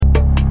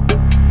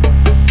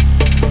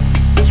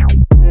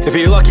If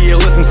you're lucky, you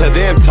listen to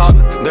them talk.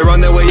 They're on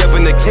their way up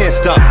and they can't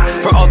stop.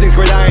 For all things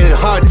gridiron and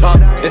hard top,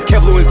 it's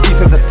Kevlu and Steve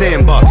since the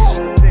sandbox.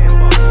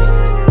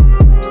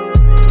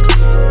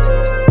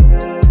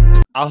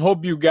 I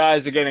hope you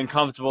guys are getting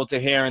comfortable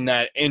to hearing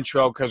that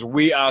intro because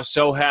we are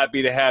so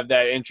happy to have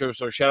that intro.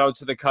 So shout out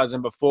to the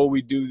cousin before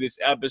we do this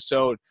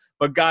episode.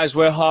 But guys,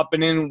 we're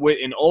hopping in with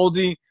an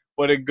oldie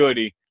but a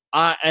goodie.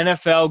 Our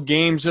NFL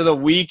games of the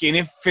week, and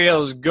it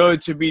feels good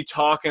to be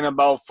talking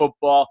about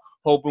football,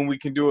 hoping we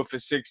can do it for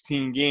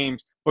 16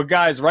 games. But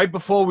guys, right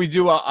before we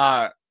do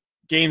our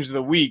games of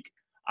the week,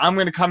 I'm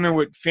going to come in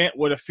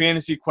with a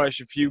fantasy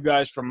question for you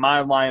guys from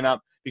my lineup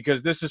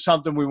because this is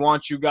something we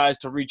want you guys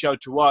to reach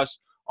out to us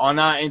on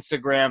our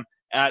Instagram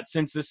at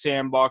Since the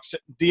Sandbox.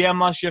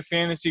 DM us your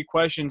fantasy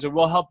questions, and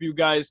we'll help you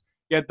guys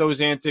get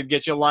those answered,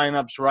 get your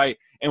lineups right,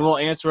 and we'll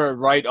answer it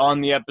right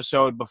on the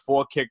episode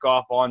before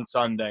kickoff on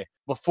Sunday.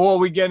 Before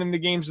we get into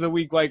games of the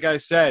week, like I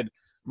said,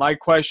 my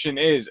question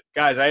is,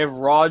 guys, I have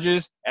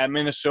Rodgers at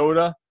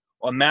Minnesota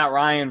or Matt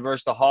Ryan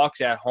versus the Hawks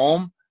at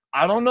home.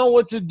 I don't know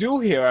what to do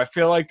here. I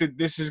feel like that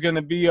this is going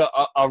to be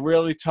a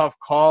really tough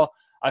call.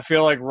 I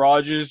feel like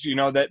Rodgers,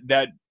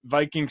 that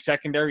Viking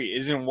secondary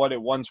isn't what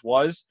it once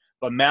was.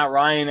 But Matt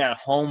Ryan at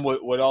home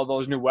with all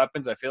those new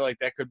weapons, I feel like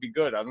that could be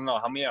good. I don't know.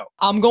 Help me out.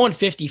 I'm going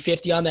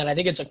 50-50 on that. I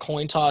think it's a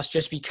coin toss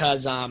just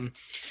because I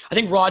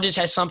think Rodgers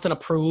has something to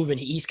prove, and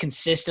he's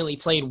consistently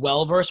played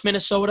well versus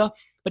Minnesota,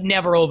 but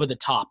never over the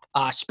top,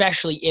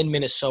 especially in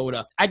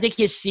Minnesota. I think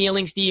his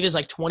ceiling, Steve, is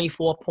like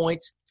 24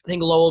 points. I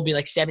think low will be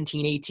like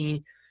 17,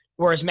 18.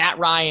 Whereas Matt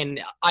Ryan,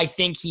 I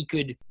think he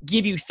could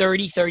give you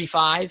 30,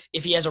 35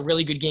 if he has a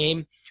really good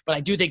game. But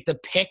I do think the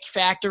pick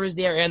factor is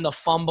there and the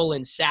fumble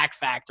and sack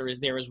factor is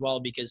there as well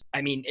because,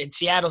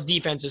 Seattle's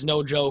defense is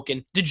no joke.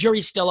 And the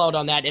jury's still out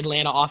on that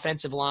Atlanta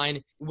offensive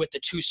line with the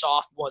two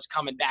sophomores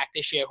coming back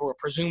this year who are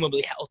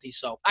presumably healthy.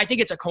 So I think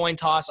it's a coin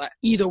toss.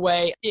 Either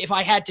way, if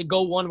I had to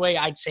go one way,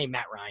 I'd say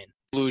Matt Ryan.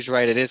 Blue's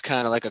right. It is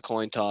kind of like a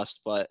coin toss,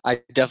 but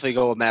I definitely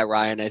go with Matt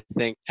Ryan. I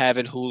think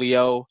having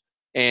Julio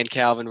and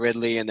Calvin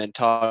Ridley and then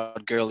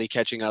Todd Gurley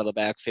catching out of the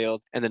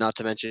backfield, and then not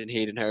to mention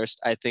Hayden Hurst,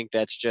 I think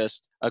that's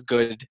just a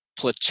good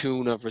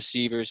platoon of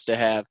receivers to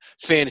have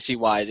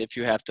fantasy-wise if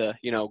you have to,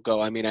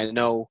 go. I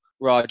know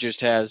Rodgers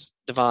has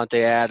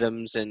Devontae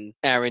Adams and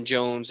Aaron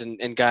Jones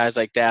and guys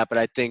like that, but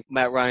I think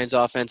Matt Ryan's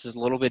offense is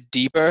a little bit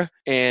deeper,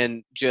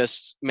 and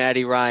just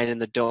Matty Ryan in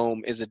the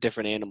dome is a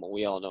different animal.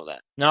 We all know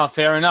that. No,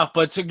 fair enough.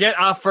 But to get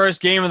our first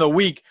game of the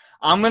week,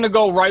 I'm going to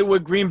go right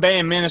with Green Bay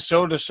and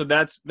Minnesota, so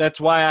that's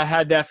why I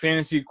had that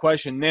fantasy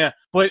question there.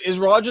 But is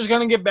Rodgers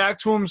going to get back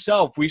to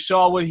himself? We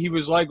saw what he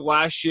was like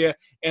last year,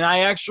 and I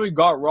actually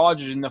got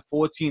Rodgers in the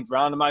 14th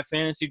round of my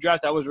fantasy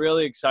draft. I was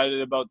really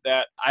excited about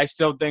that. I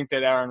still think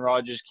that Aaron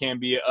Rodgers can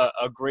be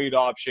a great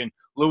option.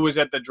 Lou was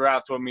at the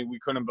draft with me. We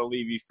couldn't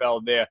believe he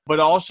fell there. But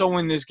also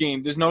in this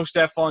game, there's no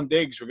Stephon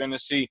Diggs. We're going to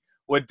see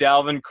what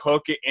Dalvin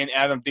Cook and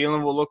Adam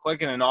Thielen will look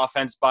like in an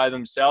offense by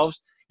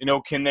themselves.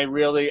 Can they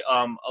really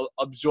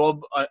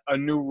absorb a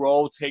new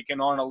role, taking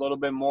on a little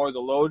bit more of the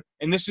load?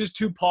 And this is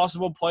two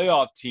possible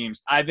playoff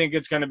teams. I think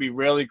it's going to be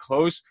really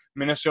close.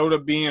 Minnesota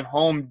being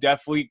home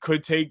definitely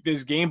could take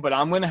this game, but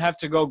I'm going to have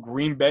to go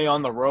Green Bay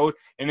on the road,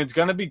 and it's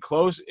going to be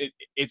close.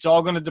 It's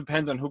all going to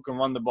depend on who can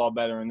run the ball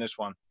better in this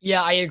one.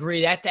 Yeah, I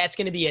agree. That's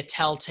going to be a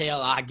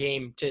telltale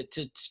game to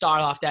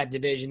start off that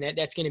division.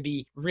 That's going to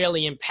be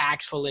really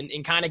impactful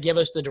and kind of give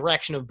us the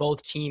direction of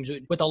both teams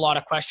with a lot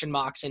of question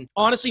marks. And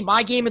honestly,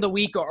 my game of the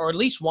week, or at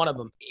least one of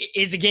them,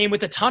 is a game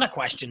with a ton of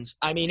questions.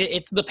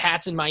 It's the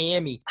Pats in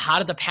Miami. How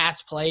did the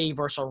Pats play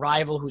versus a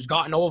rival who's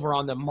gotten over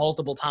on them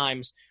multiple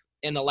times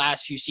in the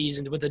last few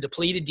seasons with a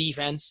depleted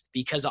defense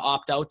because of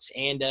opt-outs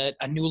and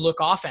a new-look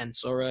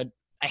offense or a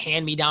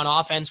hand-me-down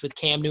offense with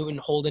Cam Newton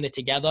holding it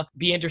together?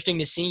 Be interesting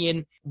to see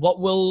in what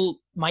will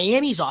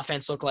Miami's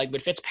offense look like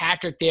with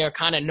Fitzpatrick there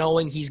kind of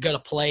knowing he's going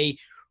to play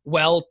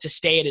well to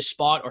stay at his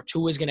spot, or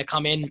Tua is going to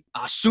come in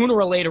sooner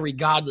or later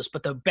regardless,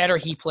 but the better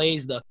he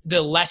plays,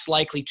 the less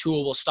likely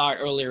Tua will start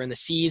earlier in the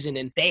season,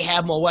 and they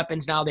have more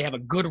weapons now. They have a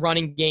good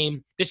running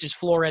game. This is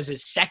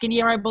Flores' second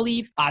year, I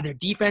believe. Their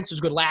defense was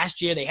good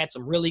last year. They had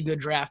some really good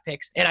draft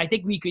picks, and I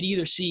think we could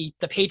either see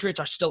the Patriots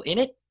are still in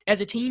it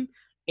as a team,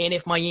 and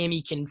if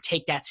Miami can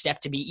take that step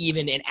to be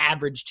even an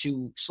average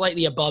to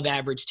slightly above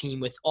average team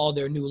with all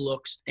their new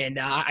looks. And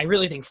I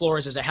really think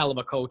Flores is a hell of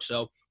a coach,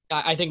 so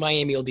I think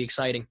Miami will be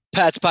exciting.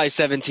 Pats by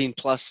 17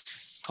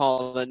 plus.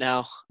 Calling it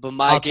now, but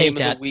my game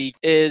of the week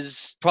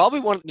is probably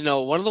one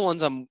of the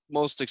ones I'm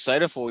most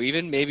excited for,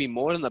 even maybe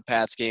more than the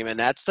Pats game, and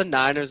that's the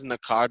Niners and the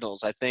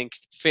Cardinals. I think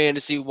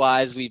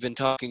fantasy-wise, we've been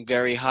talking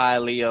very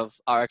highly of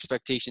our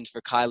expectations for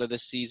Kyler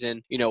this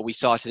season. We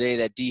saw today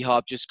that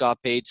D-Hop just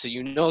got paid,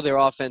 so their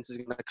offense is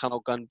going to come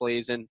out gun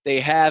blazing. They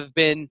have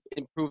been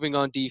improving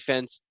on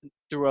defense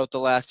throughout the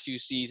last few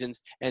seasons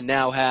and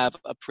now have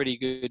a pretty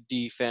good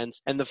defense.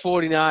 And the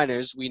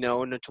 49ers, we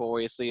know,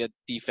 notoriously a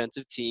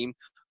defensive team,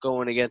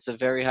 going against a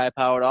very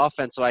high-powered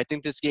offense. So I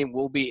think this game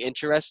will be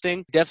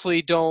interesting.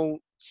 Definitely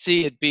don't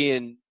see it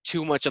being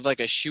too much of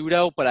like a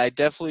shootout, but I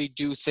definitely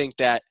do think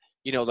that,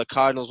 the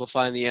Cardinals will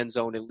find the end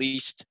zone at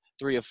least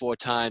 3 or 4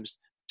 times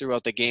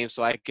throughout the game.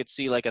 So I could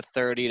see like a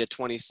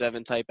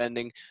 30-27 type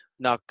ending.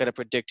 Not going to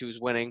predict who's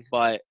winning,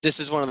 but this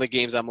is one of the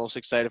games I'm most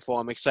excited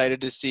for. I'm excited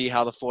to see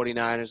how the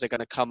 49ers are going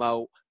to come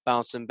out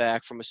bouncing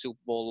back from a Super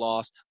Bowl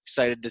loss.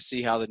 Excited to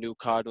see how the new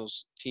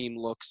Cardinals team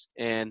looks,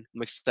 and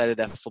I'm excited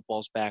that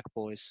football's back,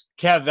 boys.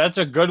 Kev, that's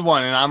a good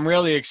one, and I'm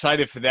really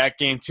excited for that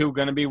game too.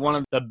 Going to be one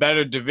of the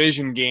better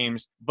division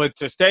games. But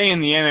to stay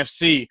in the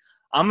NFC,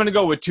 I'm going to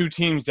go with two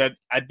teams that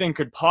I think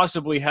could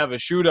possibly have a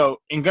shootout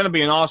and going to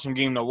be an awesome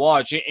game to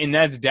watch, and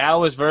that's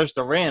Dallas versus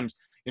the Rams.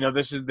 You know,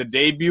 this is the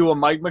debut of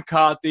Mike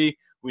McCarthy.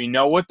 We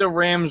know what the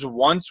Rams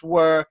once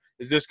were.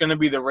 Is this going to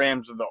be the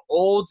Rams of the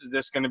old? Is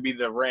this going to be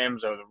the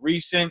Rams of the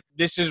recent?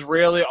 This is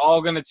really all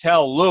going to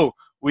tell. Lou,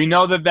 we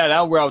know that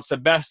out route's the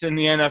best in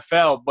the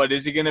NFL, but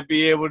is he going to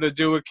be able to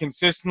do it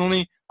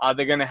consistently? Are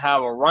they going to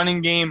have a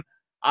running game?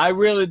 I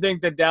really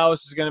think that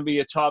Dallas is going to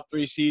be a top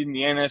 3 seed in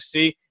the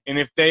NFC, and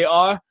if they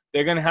are,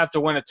 they're going to have to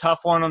win a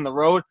tough one on the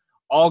road,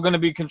 all going to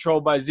be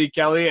controlled by Zeke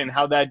Elliott and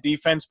how that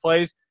defense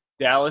plays.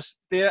 Dallas,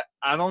 there,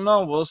 I don't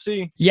know. We'll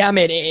see. Yeah,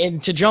 man.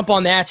 And to jump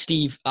on that,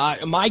 Steve,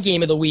 my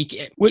game of the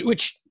week,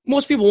 which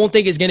most people won't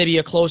think is going to be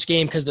a close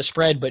game because of the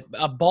spread, but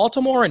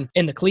Baltimore and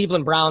the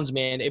Cleveland Browns,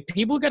 man,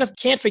 people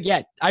can't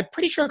forget. I'm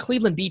pretty sure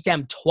Cleveland beat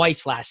them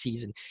twice last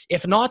season.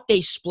 If not,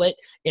 they split,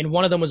 and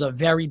one of them was a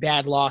very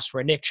bad loss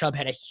where Nick Chubb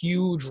had a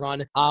huge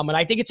run. And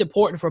I think it's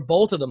important for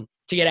both of them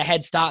to get a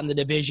head start in the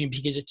division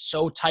because it's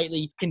so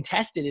tightly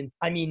contested. And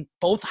I mean,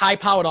 both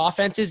high-powered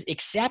offenses,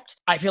 except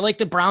I feel like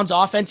the Browns'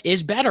 offense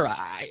is better,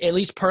 at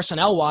least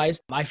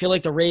personnel-wise. I feel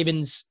like the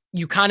Ravens,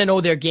 you kind of know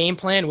their game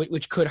plan,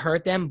 which could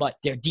hurt them, but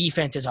their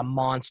defense is a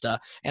monster.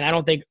 And I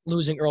don't think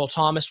losing Earl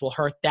Thomas will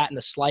hurt that in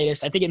the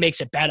slightest. I think it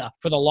makes it better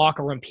for the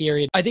locker room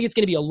period. I think it's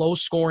going to be a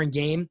low-scoring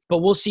game, but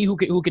we'll see who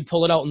could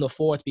pull it out in the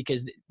fourth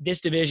because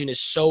this division is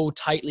so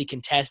tightly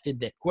contested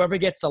that whoever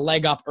gets the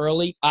leg up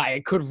early,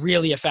 it could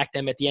really affect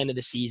them at the end of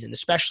the season,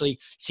 especially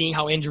seeing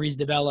how injuries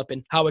develop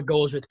and how it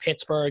goes with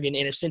Pittsburgh. And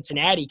if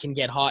Cincinnati can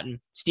get hot and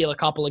steal a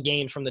couple of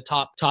games from the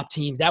top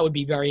teams, that would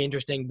be very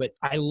interesting. But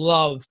I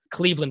love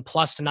Cleveland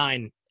 +9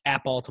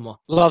 at Baltimore.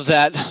 Love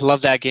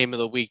that game of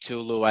the week too,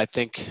 Lou. I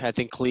think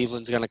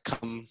Cleveland's gonna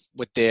come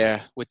with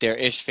their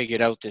ish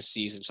figured out this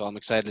season, so I'm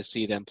excited to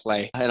see them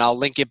play. And I'll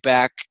link it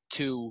back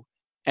to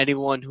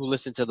anyone who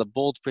listened to the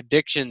Bold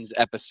Predictions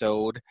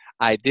episode.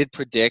 I did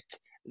predict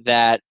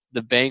that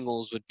the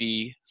Bengals would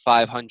be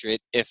 500,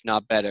 if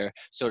not better.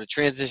 So to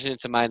transition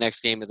into my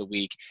next game of the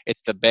week,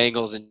 it's the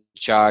Bengals and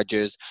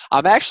Chargers.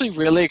 I'm actually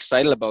really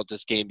excited about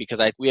this game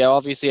because we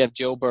obviously have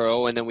Joe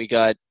Burrow and then we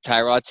got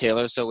Tyrod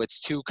Taylor. So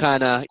it's two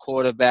kind of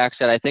quarterbacks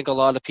that I think a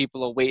lot of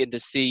people are waiting to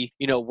see,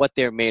 what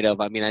they're made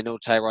of. I mean, I know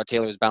Tyrod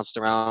Taylor has bounced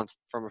around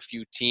from a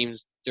few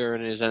teams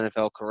during his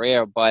NFL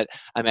career, but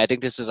I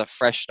think this is a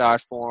fresh start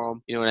for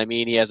him. You know what I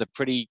mean? He has a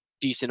pretty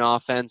decent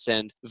offense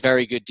and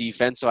very good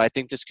defense. So I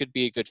think this could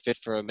be a good fit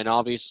for him. And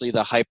obviously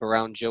the hype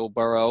around Joe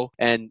Burrow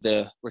and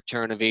the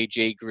return of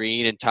A.J.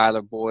 Green and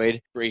Tyler Boyd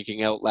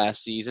breaking out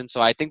last season. So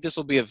I think this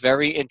will be a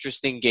very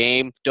interesting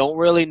game. Don't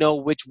really know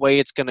which way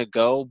it's going to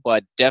go,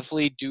 but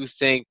definitely do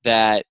think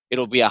that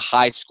it'll be a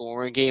high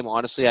scoring game.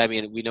 Honestly, I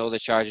mean, we know the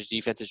Chargers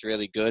defense is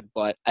really good,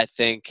 but I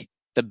think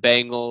the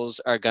Bengals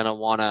are going to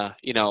want to,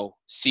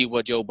 see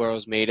what Joe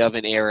Burrow's made of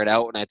and air it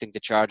out. And I think the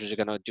Chargers are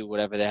going to do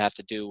whatever they have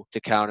to do to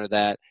counter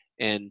that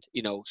and,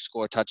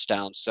 score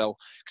touchdowns. So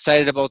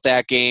excited about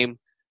that game.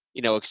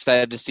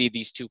 Excited to see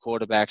these two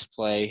quarterbacks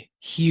play.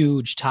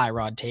 Huge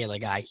Tyrod Taylor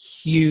guy.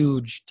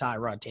 Huge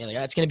Tyrod Taylor.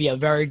 That's going to be a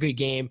very good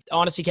game.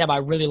 Honestly, Kev, I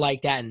really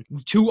like that. And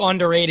two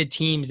underrated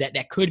teams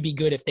that could be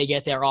good if they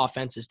get their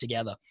offenses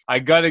together. I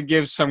got to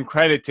give some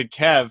credit to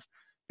Kev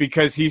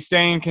because he's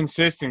staying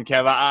consistent,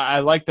 Kev. I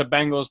like the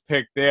Bengals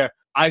pick there.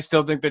 I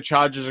still think the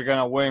Chargers are going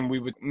to win.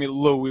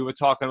 Lou, we were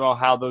talking about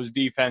how those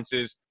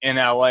defenses in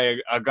LA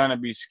are going to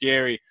be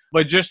scary.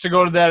 But just to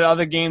go to that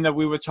other game that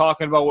we were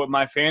talking about with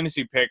my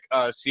fantasy pick,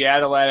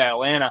 Seattle at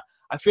Atlanta,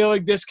 I feel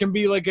like this can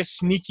be like a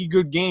sneaky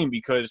good game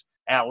because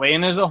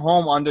Atlanta's the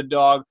home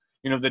underdog.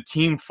 The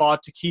team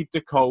fought to keep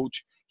the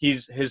coach.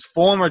 His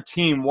former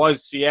team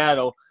was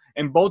Seattle.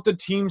 And both the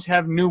teams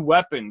have new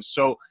weapons.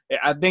 So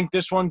I think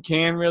this one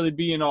can really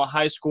be, a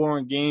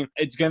high-scoring game.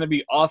 It's going to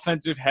be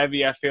offensive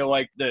heavy. I feel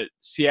like the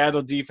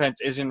Seattle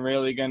defense isn't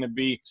really going to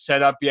be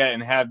set up yet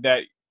and have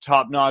that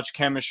top-notch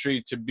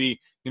chemistry to be,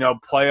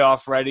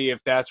 playoff ready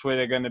if that's where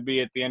they're going to be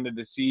at the end of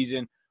the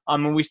season.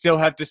 We still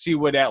have to see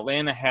what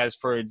Atlanta has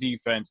for a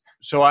defense.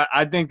 So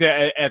I think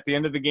that at the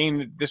end of the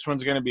game, this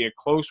one's going to be a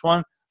close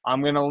one.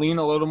 I'm going to lean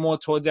a little more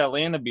towards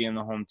Atlanta being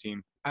the home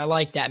team. I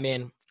like that,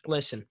 man.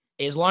 Listen.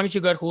 As long as you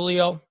got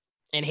Julio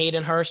and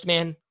Hayden Hurst,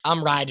 man,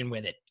 I'm riding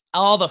with it.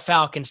 All the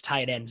Falcons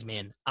tight ends,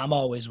 man, I'm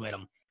always with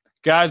them.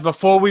 Guys,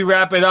 before we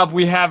wrap it up,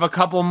 we have a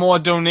couple more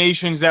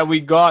donations that we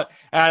got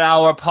at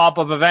our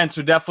pop-up event,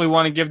 so definitely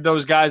want to give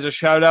those guys a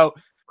shout-out.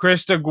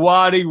 Krista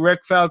Guadi, Rick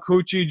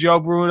Falcucci, Joe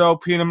Bruno,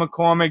 Peter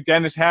McCormick,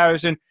 Dennis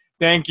Harrison.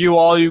 Thank you,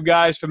 all you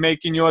guys, for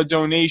making your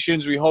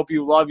donations. We hope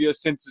you love your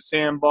Since the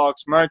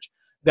Sandbox merch.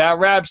 That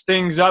wraps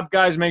things up,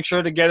 guys. Make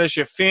sure to get us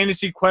your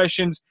fantasy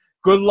questions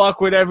Good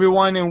luck with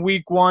everyone in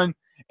week 1.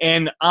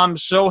 And I'm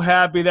so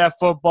happy that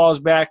football's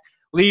back.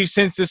 Leave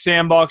Since the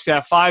Sandbox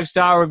that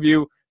 5-star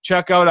review.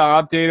 Check out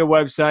our updated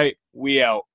website. We out.